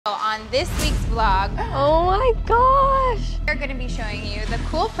On this week's vlog, oh my gosh, we're going to be showing you the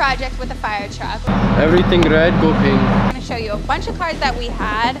cool project with the fire truck. Everything red, go pink. I'm going to show you a bunch of cars that we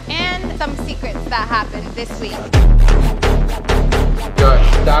had and some secrets that happened this week. Got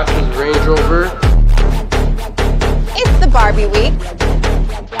Stash's Range Rover. It's the Barbie week.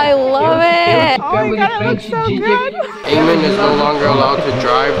 I love it. Oh my god, it looks so good. Eamon is no longer allowed to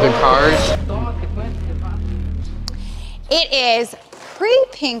drive the cars. It is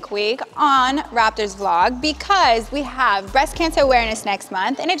pre-pink week on Wraptors vlog because we have breast cancer awareness next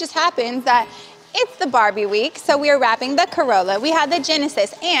month, and it just happens that it's the Barbie week, so we are wrapping the Corolla. We had the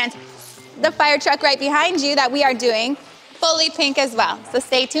Genesis and the fire truck right behind you that we are doing fully pink as well. So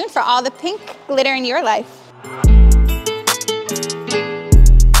stay tuned for all the pink glitter in your life.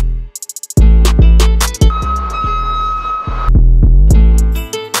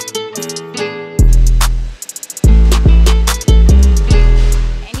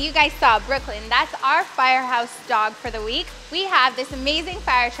 You guys saw Brooklyn. That's our firehouse dog for the week. We have this amazing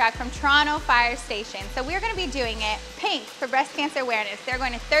fire truck from Toronto Fire Station. So we're going to be doing it pink for breast cancer awareness. They're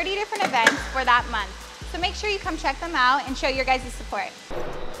going to 30 different events for that month. So make sure you come check them out and show your guys' support.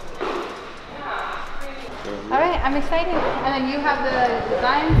 All right, I'm excited. And then you have the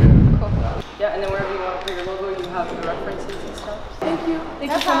design. Cool. Yeah, and then wherever you want to put your logo, you have the references and stuff. Thank you.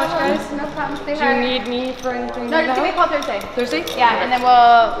 Thank you so much, guys. No problem. Stay Do you need me for anything? No, give me a call Thursday. Thursday? Yeah, and then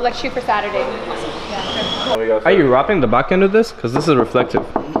let's shoot for Saturday. Yeah. Are you wrapping the back end of this? Because this is reflective.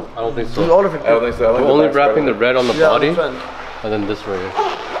 I don't think so. I don't think so. We're only wrapping the red on the body, and then this right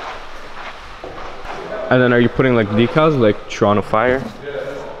here. And then are you putting like decals, like Toronto Fire?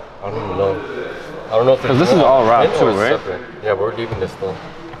 I don't even know. I don't know if Because this is all wrapped too, right? Separate. Yeah, we're leaving this though.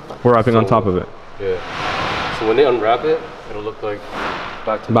 We're wrapping on top of it. Yeah. So when they unwrap it, it'll look like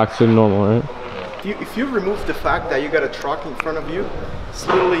Back to normal, right? if you remove the fact that you got a truck in front of you, it's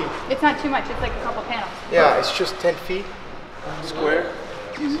literally, It's not too much. It's like a couple panels. yeah, it's just 10 feet square.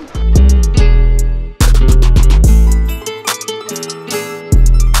 Easy.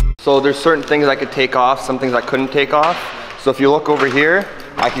 So there's certain things I could take off, some things I couldn't take off. So if you look over here,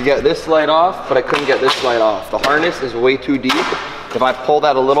 I could get this light off, but I couldn't get this light off. The harness is way too deep. If I pull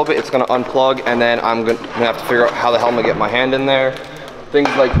that a little bit, it's gonna unplug, and then I'm gonna have to figure out how the hell I'm gonna get my hand in there. Things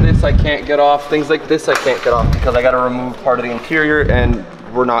like this I can't get off. Things like this I can't get off because I gotta remove part of the interior, and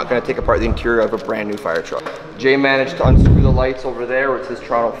we're not gonna take apart the interior of a brand new fire truck. Jay managed to unscrew the lights over there where it says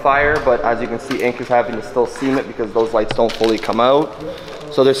Toronto Fire, but as you can see, Ink is having to still seam it because those lights don't fully come out.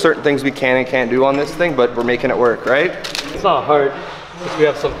 So there's certain things we can and can't do on this thing, but we're making it work, right? it's not hard. Because we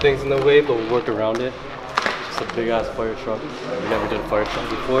have some things in the way, but we'll work around it. It's just a big ass fire truck. We never did a fire truck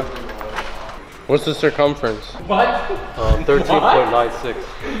before. What's the circumference? What? 13.96.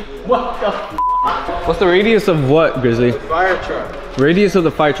 What the f? What's the radius of what, Grizzly? Fire truck. Radius of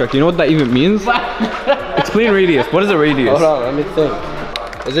the fire truck. Do you know what that even means? Explain radius. What is a radius? Hold on, let me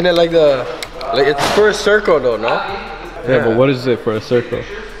think. Isn't it like it's for a circle though, no? Yeah, but what is it for a circle?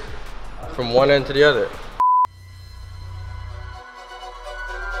 From one end to the other.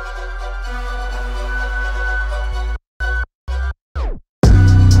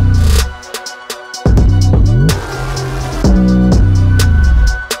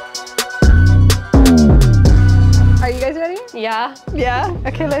 Yeah. Yeah?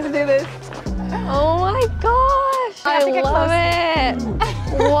 Okay, let's do this. Oh my gosh, I love it.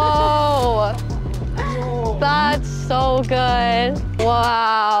 Whoa. That's so good.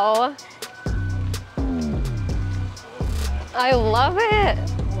 Wow. I love it.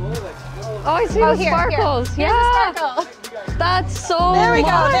 Oh, I see the sparkles. Here's Yeah. the sparkle. That's so There we go,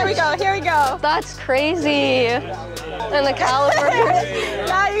 much. there we go, here we go. That's crazy. And the calipers.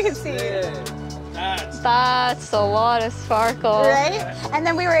 Now you can see it. That's a lot of sparkle. Right? And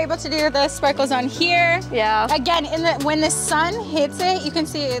then we were able to do the sparkles on here. Yeah. Again, when the sun hits it, you can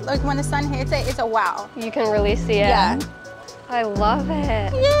see it. Like when the sun hits it, it's a wow. You can really see it. Yeah. I love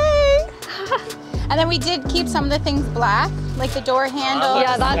it. Yay! And then we did keep some of the things black, like the door handle.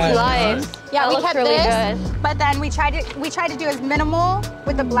 Yeah, that's nice. Yeah, that we looks kept really this, good. but then we tried to do as minimal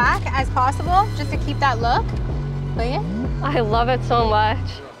with the black as possible, just to keep that look. But yeah. I love it so much.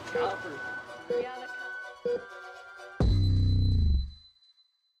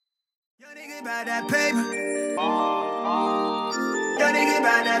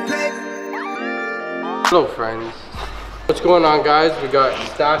 Hello friends. What's going on guys? We got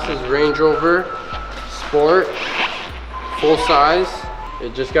Stash's Range Rover Sport, full size.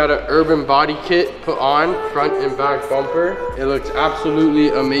 It just got an urban body kit put on, front and back bumper. It looks absolutely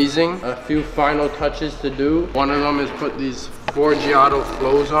amazing. A few final touches to do. One of them is put these Forgiato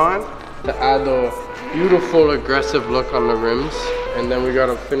flows on to add the beautiful aggressive look on the rims. And then we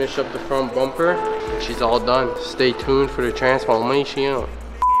gotta finish up the front bumper. And she's all done. Stay tuned for the transformation.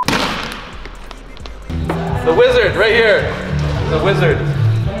 The wizard, right here. The wizard.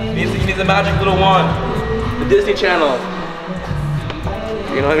 He needs a magic little wand. The Disney Channel.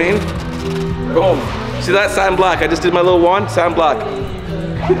 You know what I mean? Boom. See that? Satin black. I just did my little wand. Satin black.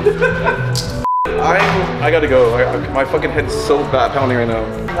 I gotta go. My fucking head's so bad pounding right now.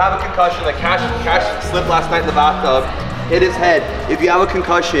 I have a concussion. Like Cash slipped last night in the bathtub, hit his head. If you have a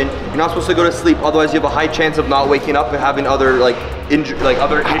concussion, you're not supposed to go to sleep. Otherwise, you have a high chance of not waking up and having other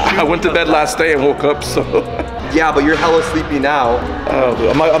other issues. I went to bed last day and woke up, so. Yeah, but you're hella sleepy now.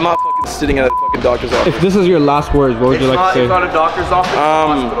 I'm not fucking sitting at a fucking doctor's office. If this is your last words, what would you like to say? It's not a doctor's office, it's a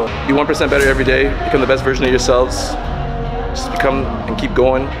hospital. Be 1% better every day. Become the best version of yourselves. Just become and keep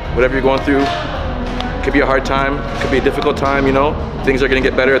going. Whatever you're going through. It could be a hard time. It could be a difficult time, you know. Things are gonna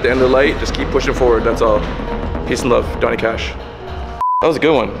get better at the end of the light. Just keep pushing forward, that's all. Peace and love, Donnie Cash. That was a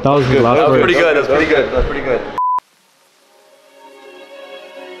good one. That was good. That was pretty good, that was pretty good, that was pretty good.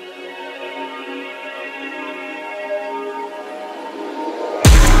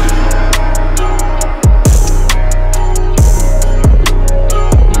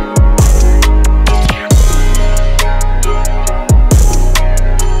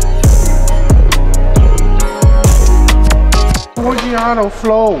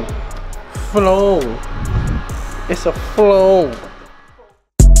 Flow. It's a flow.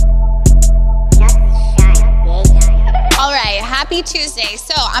 All right, happy Tuesday.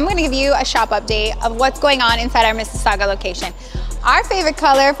 So I'm gonna give you a shop update of what's going on inside our Mississauga location. Our favorite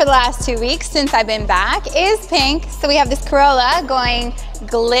color for the last 2 weeks since I've been back is pink. So we have this Corolla going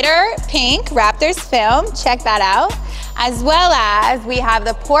glitter pink, Wraptors film, check that out. As well as we have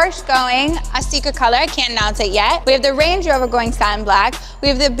the Porsche going a secret color, I can't announce it yet. We have the Range Rover going satin black. We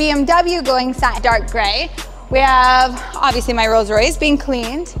have the BMW going satin dark gray. We have, obviously, my Rolls Royce being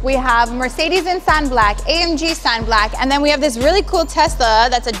cleaned. We have Mercedes in satin black, AMG satin black, and then we have this really cool Tesla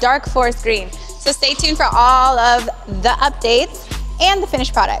that's a dark forest green. So stay tuned for all of the updates and the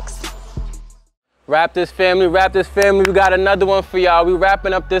finished products. Wraptors family, we got another one for y'all. We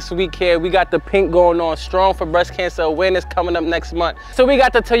wrapping up this week here. We got the pink going on strong for breast cancer awareness coming up next month. So we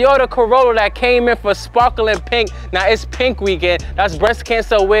got the Toyota Corolla that came in for sparkling pink. Now it's pink weekend. That's breast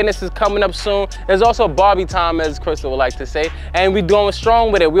cancer awareness is coming up soon. There's also Barbie time, as Crystal would like to say. And we going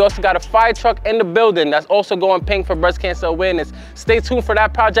strong with it. We also got a fire truck in the building that's also going pink for breast cancer awareness. Stay tuned for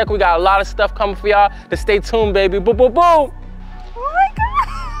that project. We got a lot of stuff coming for y'all. To stay tuned, baby. Boom, boom, boom. Oh my God.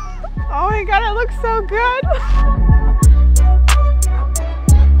 Oh my God, it looks so good.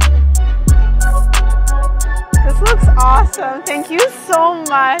 This looks awesome. Thank you so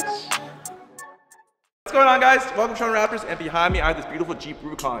much. What's going on, guys? Welcome to Wraptors, and behind me I have this beautiful Jeep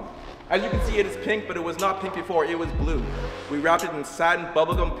Rubicon. As you can see, it is pink, but it was not pink before, it was blue. We wrapped it in satin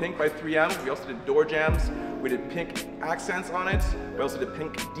bubblegum pink by 3M. We also did door jams. We did pink accents on it. We also did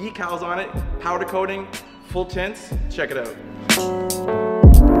pink decals on it, powder coating, full tints. Check it out.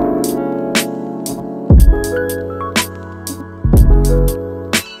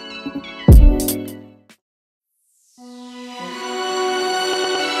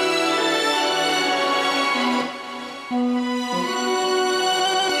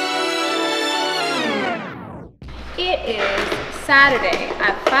 It is Saturday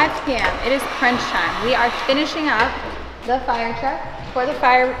at 5 p.m. It is crunch time. We are finishing up the fire truck for the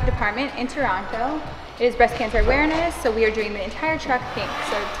fire department in Toronto. It is breast cancer awareness, so we are doing the entire truck pink.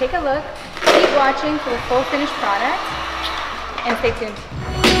 So take a look, keep watching for the full finished product, and stay tuned.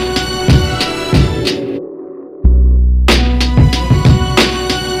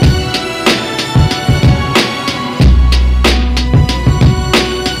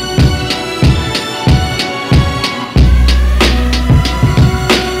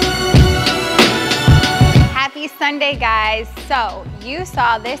 Sunday, guys. So you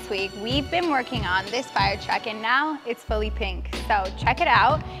saw this week we've been working on this fire truck and now it's fully pink. So check it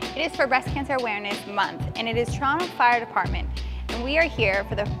out. It is for Breast Cancer Awareness Month and it is Toronto Fire Department, and we are here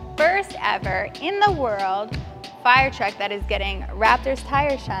for the first ever in the world fire truck that is getting Wraptors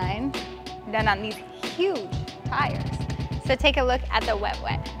tire shine done on these huge tires. So take a look at the wet.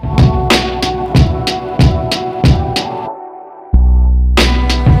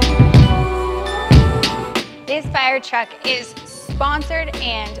 This fire truck is sponsored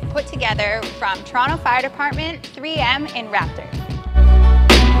and put together from Toronto Fire Department, 3M, and Wraptors.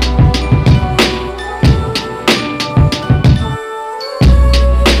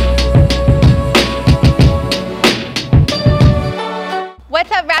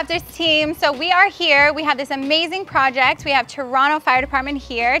 What's up, Wraptors Raptors team. So we are here. We have this amazing project. We have Toronto Fire Department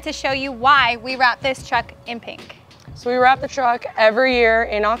here to show you why we wrap this truck in pink. So we wrap the truck every year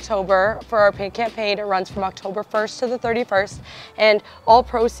in October for our pink campaign. It runs from October 1st to the 31st, and all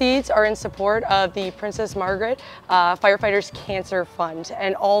proceeds are in support of the Princess Margaret Firefighters Cancer Fund,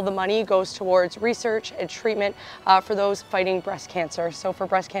 and all the money goes towards research and treatment for those fighting breast cancer, so for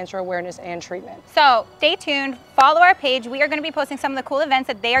breast cancer awareness and treatment. So stay tuned, follow our page. We are going to be posting some of the cool events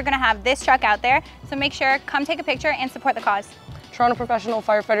that they are going to have this truck out there, so make sure, come take a picture and support the cause. Toronto Professional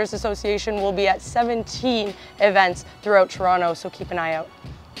Firefighters Association will be at 17 events throughout Toronto, so keep an eye out.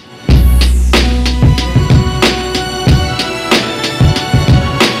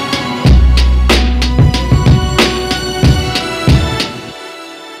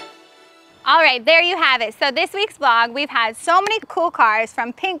 All right, there you have it. So this week's vlog, we've had so many cool cars,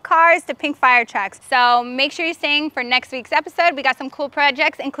 from pink cars to pink fire trucks. So make sure you're staying for next week's episode. We got some cool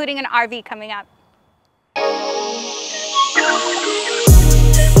projects, including an RV coming up.